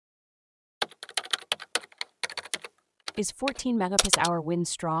Is 14 mph wind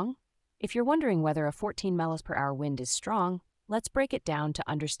strong? If you're wondering whether a 14 mph wind is strong, let's break it down to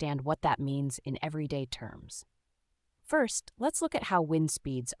understand what that means in everyday terms. First, let's look at how wind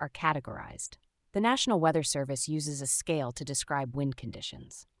speeds are categorized. The National Weather Service uses a scale to describe wind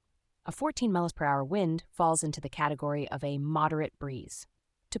conditions. A 14 mph wind falls into the category of a moderate breeze.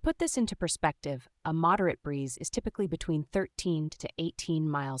 To put this into perspective, a moderate breeze is typically between 13 to 18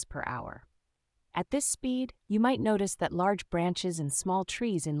 miles per hour. At this speed, you might notice that large branches and small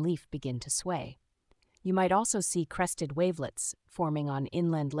trees in leaf begin to sway. You might also see crested wavelets forming on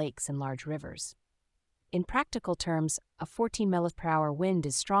inland lakes and large rivers. In practical terms, a 14 mph wind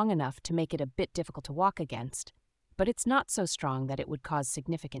is strong enough to make it a bit difficult to walk against, but it's not so strong that it would cause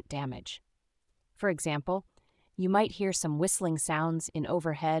significant damage. For example, you might hear some whistling sounds in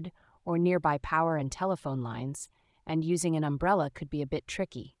overhead or nearby power and telephone lines, and using an umbrella could be a bit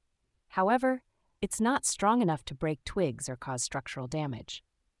tricky. However, it's not strong enough to break twigs or cause structural damage.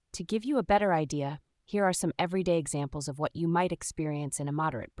 To give you a better idea, here are some everyday examples of what you might experience in a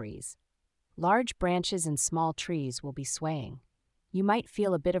moderate breeze. Large branches and small trees will be swaying. You might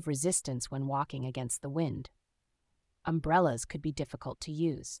feel a bit of resistance when walking against the wind. Umbrellas could be difficult to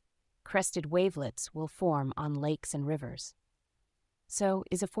use. Crested wavelets will form on lakes and rivers. So,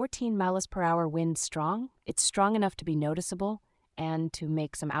 is a 14 mph wind strong? It's strong enough to be noticeable and to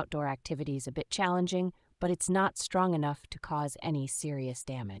make some outdoor activities a bit challenging, but it's not strong enough to cause any serious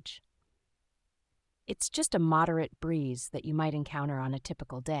damage. It's just a moderate breeze that you might encounter on a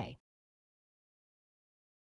typical day.